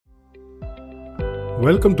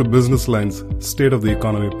Welcome to Businessline's State of the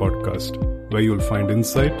Economy podcast, where you'll find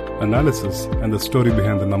insight, analysis, and the story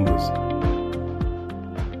behind the numbers.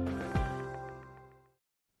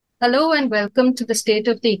 Hello and welcome to the State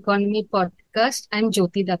of the Economy podcast. I'm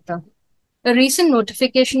Jyoti Datta. A recent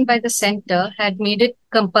notification by the center had made it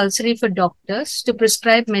compulsory for doctors to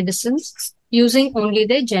prescribe medicines using only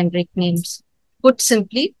their generic names. Put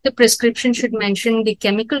simply, the prescription should mention the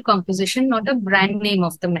chemical composition, not a brand name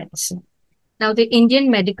of the medicine. Now, the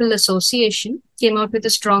Indian Medical Association came out with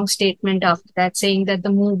a strong statement after that, saying that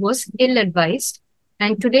the move was ill-advised.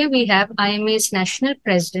 And today we have IMA's national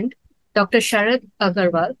president, Dr. Sharad Kumar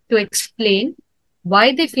Agarwal, to explain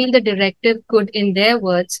why they feel the directive could, in their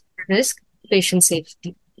words, risk patient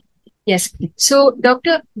safety. Yes. So,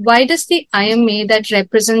 Doctor, why does the IMA, that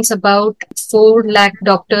represents about 4 lakh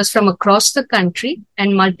doctors from across the country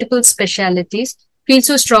and multiple specialities, feel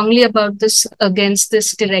so strongly about this against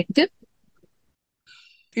this directive?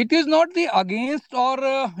 It is not the against or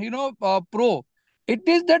pro. It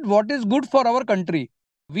is that what is good for our country.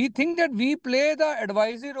 We think that we play the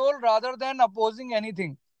advisory role rather than opposing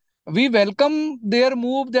anything. We welcome their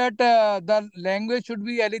move that the language should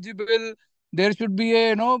be eligible. There should be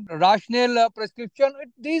a rational prescription.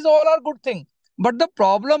 These all are good things. But the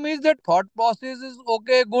problem is that thought process is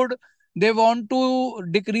okay, good. They want to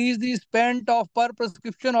decrease the spend of per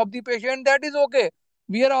prescription of the patient. That is okay.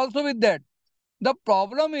 We are also with that. The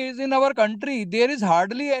problem is in our country, there is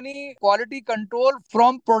hardly any quality control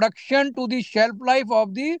from production to the shelf life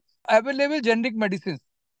of the available generic medicines.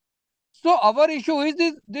 So our issue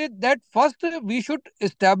is that first we should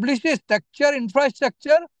establish a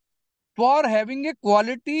infrastructure for having a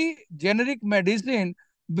quality generic medicine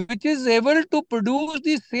which is able to produce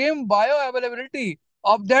the same bioavailability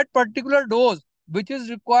of that particular dose which is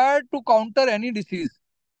required to counter any disease,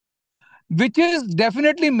 which is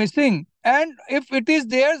definitely missing. And if it is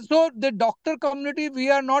there, so the doctor community,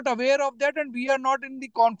 we are not aware of that, and we are not in the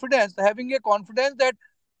confidence, having a confidence that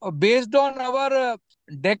based on our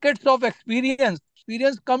decades of experience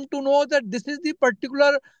come to know that this is the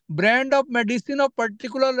particular brand of medicine of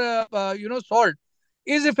particular salt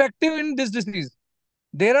is effective in this disease.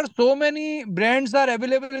 There are so many brands are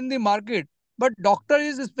available in the market, but doctor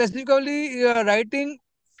is specifically writing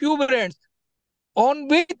few brands on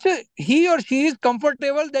which he or she is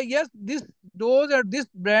comfortable that yes, this dose or this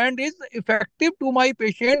brand is effective to my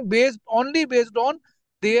patient based on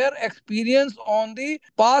their experience on the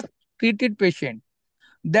past treated patient.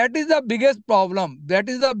 That is the biggest problem. That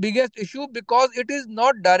is the biggest issue because it is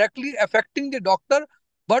not directly affecting the doctor,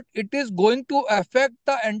 but it is going to affect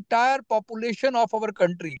the entire population of our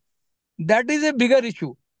country. That is a bigger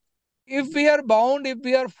issue. If we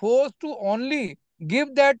are forced to only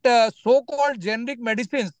give that so-called generic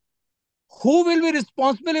medicines, who will be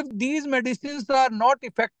responsible if these medicines are not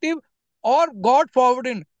effective, or God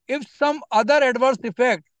forbid, if some other adverse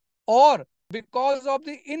effect, or because of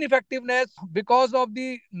the ineffectiveness, because of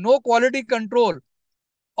the no quality control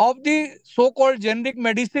of the so-called generic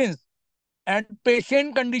medicines and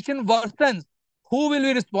patient condition worsens, who will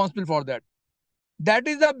be responsible for that? That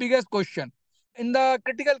is the biggest question. In the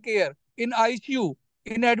critical care, in ICU,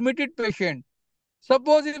 in admitted patient,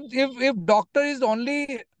 suppose if doctor is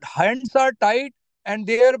only hands are tight and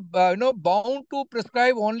they are bound to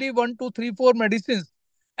prescribe only 1, 2, 3, 4 medicines,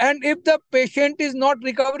 and if the patient is not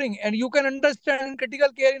recovering, and you can understand in critical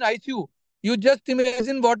care in ICU, you just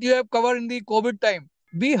imagine what you have covered in the COVID time.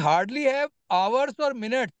 We hardly have hours or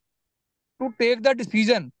minutes to take the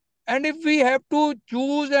decision. And if we have to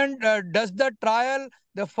choose and does the trial,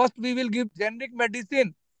 the first we will give generic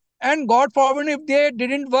medicine. And God forbid, if they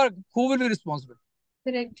didn't work, who will be responsible?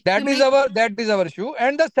 Correct. That is our issue.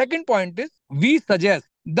 And the second point is, we suggest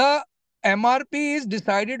the MRP is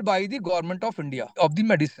decided by the government of India of the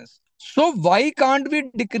medicines. So why can't we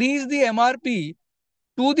decrease the MRP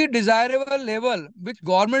to the desirable level which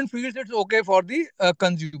government feels it's okay for the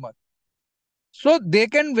consumer? So they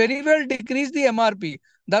can very well decrease the MRP.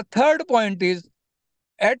 The third point is,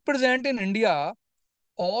 at present in India,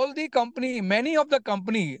 many of the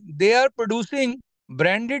company, they are producing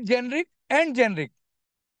branded generic and generic.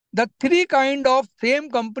 The three kind of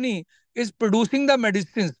same company is producing the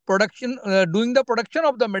medicines, doing the production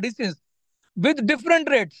of the medicines with different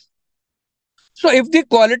rates. So if the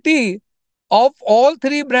quality of all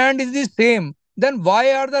three brand is the same, then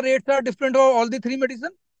why are the rates are different for all the three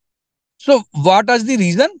medicine? So what is the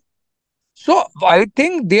reason? So I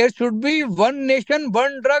think there should be one nation,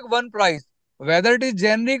 one drug, one price, whether it is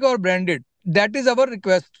generic or branded. That is our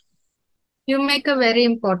request. You make a very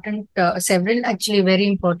important, several actually very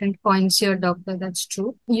important points here, doctor. That's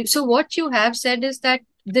true. So what you have said is that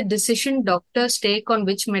the decision doctors take on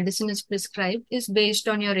which medicine is prescribed is based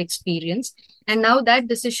on your experience. And now that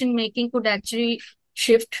decision making could actually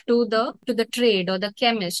shift to the trade or the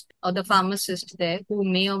chemist or the pharmacist there who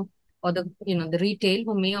may or the the retail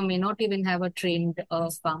who may or may not even have a trained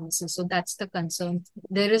pharmacist. So that's the concern.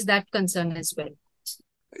 There is that concern as well.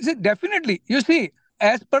 See, definitely. You see,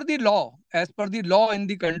 as per the law in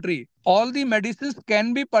the country, all the medicines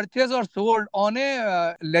can be purchased or sold on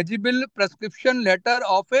a legible prescription letter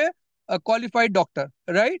of a qualified doctor,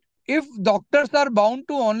 right? If doctors are bound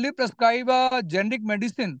to only prescribe a generic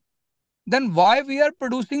medicine, then why we are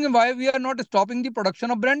producing and why we are not stopping the production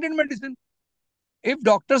of branded medicine? If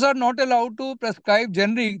doctors are not allowed to prescribe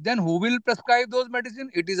generic, then who will prescribe those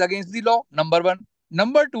medicines? It is against the law, number one.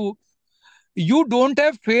 Number two, you don't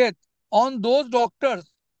have faith on those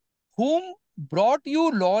doctors whom brought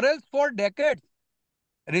you laurels for decades.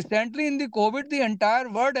 Recently in the COVID, the entire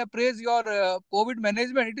world appraised your COVID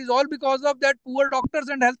management. It is all because of that poor doctors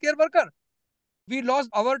and healthcare worker. We lost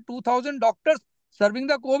our 2000 doctors serving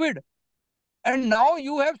the COVID. And now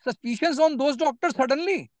you have suspicions on those doctors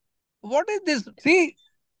suddenly. What is this? See,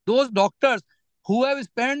 those doctors who have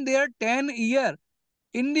spent their 10 year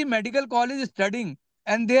in the medical college studying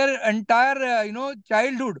and their entire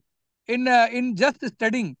childhood in just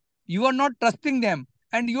studying, you are not trusting them,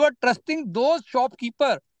 and you are trusting those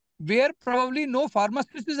shopkeeper where probably no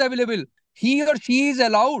pharmacist is available. He or she is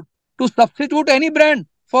allowed to substitute any brand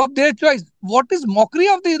for their choice. What is mockery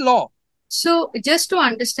of the law? So just to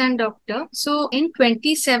understand, doctor, so in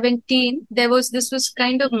 2017, this was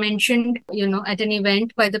kind of mentioned, at an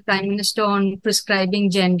event by the Prime Minister on prescribing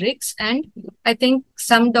generics. And I think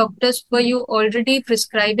some doctors were you already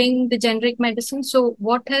prescribing the generic medicine. So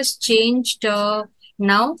what has changed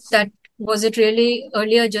now that was it really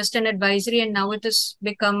earlier just an advisory and now it has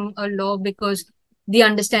become a law because the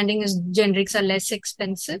understanding is generics are less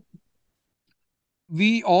expensive?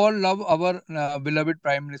 We all love our beloved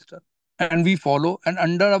Prime Minister and we follow. And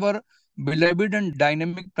under our beloved and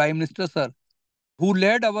dynamic Prime Minister, sir, who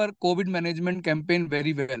led our COVID management campaign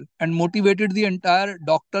very well and motivated the entire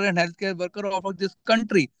doctor and healthcare worker of this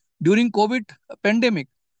country during COVID pandemic.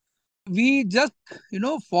 We just,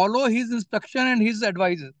 follow his instruction and his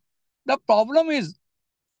advices. The problem is,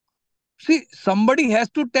 see, somebody has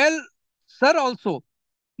to tell sir also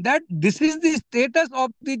that this is the status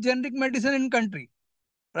of the generic medicine in country,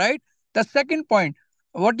 right? The second point,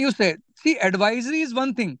 what you say, see, advisory is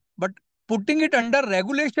one thing, but putting it under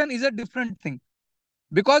regulation is a different thing.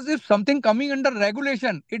 Because if something coming under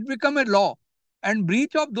regulation, it become a law, and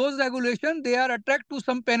breach of those regulations, they are attract to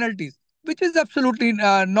some penalties, which is absolutely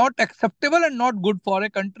not acceptable and not good for a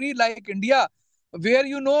country like India, where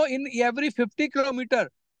in every 50 kilometer,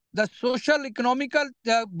 the social, economical,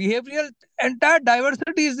 behavioral, entire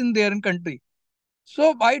diversity is in there in country.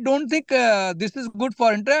 So I don't think this is good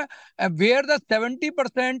for India, where the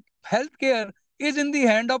 70% healthcare is in the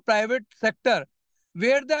hand of private sector,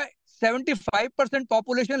 where the 75%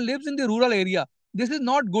 population lives in the rural area. This is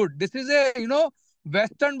not good. This is a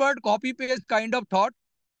Western world copy paste kind of thought,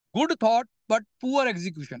 good thought, but poor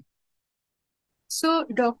execution. So,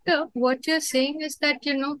 doctor, what you're saying is that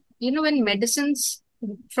when medicines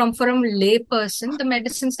from a lay person, the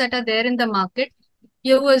medicines that are there in the market,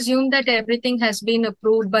 you assume that everything has been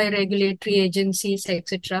approved by regulatory agencies,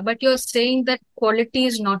 etc. But you're saying that quality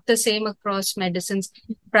is not the same across medicines.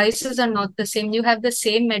 Prices are not the same. You have the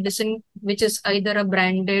same medicine, which is either a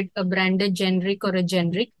branded generic or a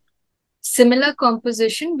generic. Similar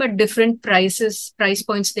composition, but different price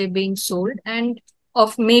points they're being sold, and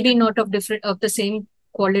of maybe not of the same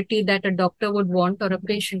quality that a doctor would want or a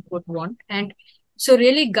patient would want. And so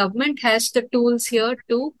really government has the tools here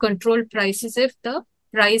to control prices if the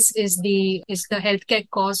price is the healthcare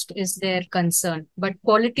cost is their concern. But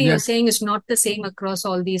quality, you're saying, is not the same across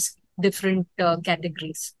all these different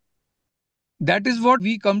categories. That is what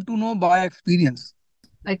we come to know by experience.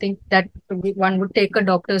 I think that one would take a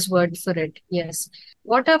doctor's word for it. Yes.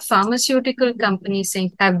 What are pharmaceutical companies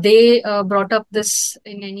saying? Have they brought up this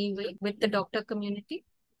in any way with the doctor community?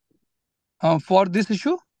 For this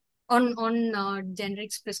issue? On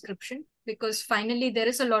generics prescription? Because finally there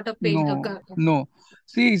is a lot of pain. No.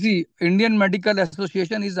 See, Indian Medical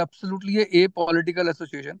Association is absolutely a apolitical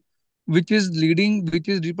association, which is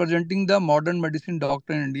representing the modern medicine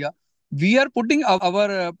doctor in India. We are putting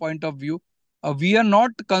our point of view. We are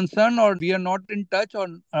not concerned or we are not in touch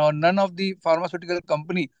on none of the pharmaceutical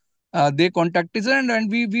company. They contact us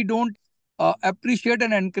and we don't appreciate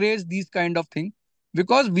and encourage these kind of things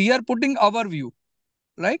because we are putting our view,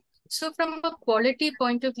 right? So from a quality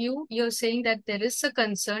point of view, you're saying that there is a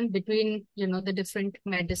concern between, the different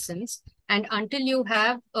medicines. And until you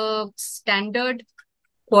have a standard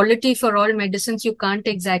quality for all medicines, you can't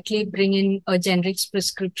exactly bring in a generics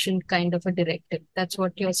prescription kind of a directive. That's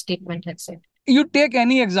what your statement has said. You take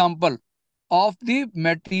any example of the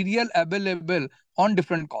material available on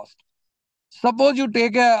different cost. Suppose you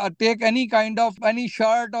take any kind of any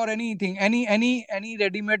shirt or anything, any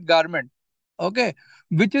ready-made garment, okay,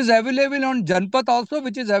 which is available on Janpat also,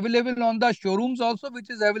 which is available on the showrooms also, which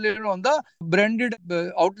is available on the branded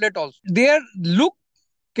outlet also. Their look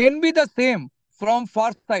can be the same from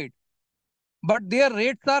far side, but their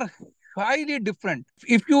rates are highly different.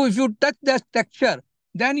 If you touch that texture,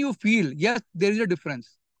 then you feel yes, there is a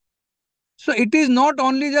difference. So it is not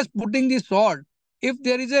only just putting the salt. If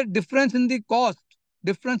there is a difference in the cost,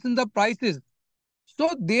 difference in the prices, so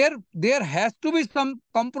there has to be some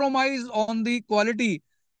compromise on the quality.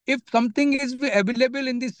 If something is available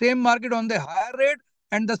in the same market on the higher rate,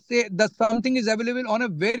 and the something is available on a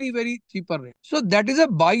very cheaper rate, so that is a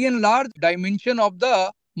by and large dimension of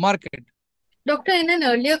the market. Doctor, in an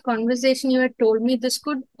earlier conversation, you had told me this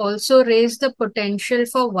could also raise the potential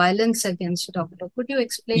for violence against doctor. Could you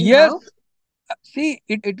explain Yes, how? see,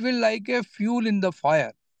 it will like a fuel in the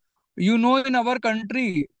fire. In our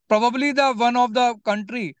country, probably the one of the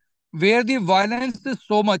country where the violence is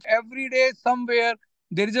so much. Every day, somewhere,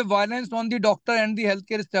 there is a violence on the doctor and the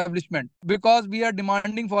healthcare establishment because we are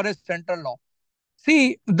demanding for a central law.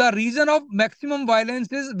 See, the reason of maximum violence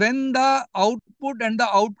is when the output and the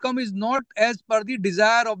outcome is not as per the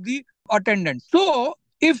desire of the attendants. So,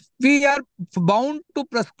 if we are bound to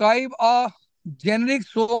prescribe a generic,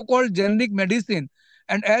 so-called generic medicine,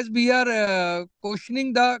 and as we are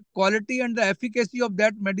questioning the quality and the efficacy of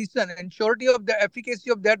that medicine and surety of the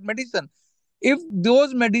efficacy of that medicine, if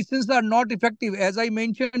those medicines are not effective, as I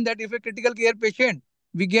mentioned, that if a critical care patient,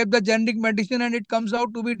 we gave the generic medicine and it comes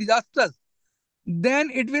out to be disastrous,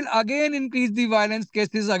 then it will again increase the violence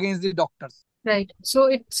cases against the doctors. Right. So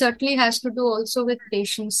it certainly has to do also with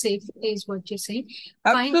patient safety, is what you're saying.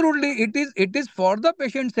 Fine. Absolutely, it is for the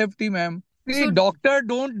patient safety, ma'am. See, So, doctor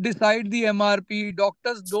don't decide the MRP.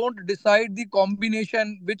 Doctors don't decide the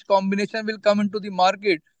combination, which combination will come into the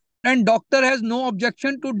market. And doctor has no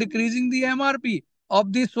objection to decreasing the MRP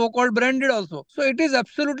of the so-called branded also. So it is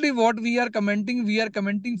absolutely what we are commenting. We are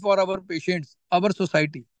commenting for our patients, our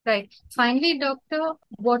society. right. Finally, doctor,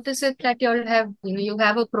 what is it that you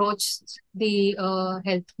have approached the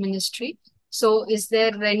health ministry? So is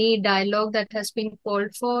there any dialogue that has been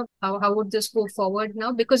called for? How would this go forward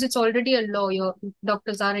now? Because it's already a law. Your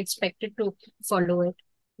doctors are expected to follow it.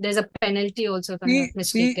 There's a penalty also, if I'm not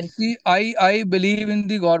mistaken. I believe in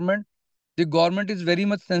the government. The government is very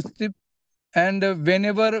much sensitive, and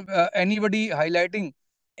whenever anybody highlighting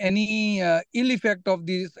any ill effect of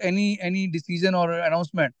this, any decision or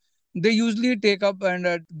announcement, they usually take up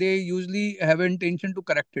and they usually have intention to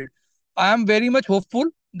correct it. I am very much hopeful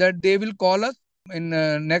that they will call us in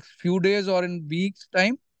next few days or in weeks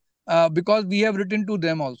time, because we have written to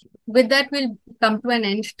them also. With that, we'll come to an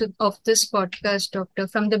end of this podcast, Doctor.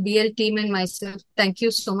 From the BL team and myself, thank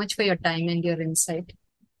you so much for your time and your insight.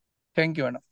 Thank you, Anna.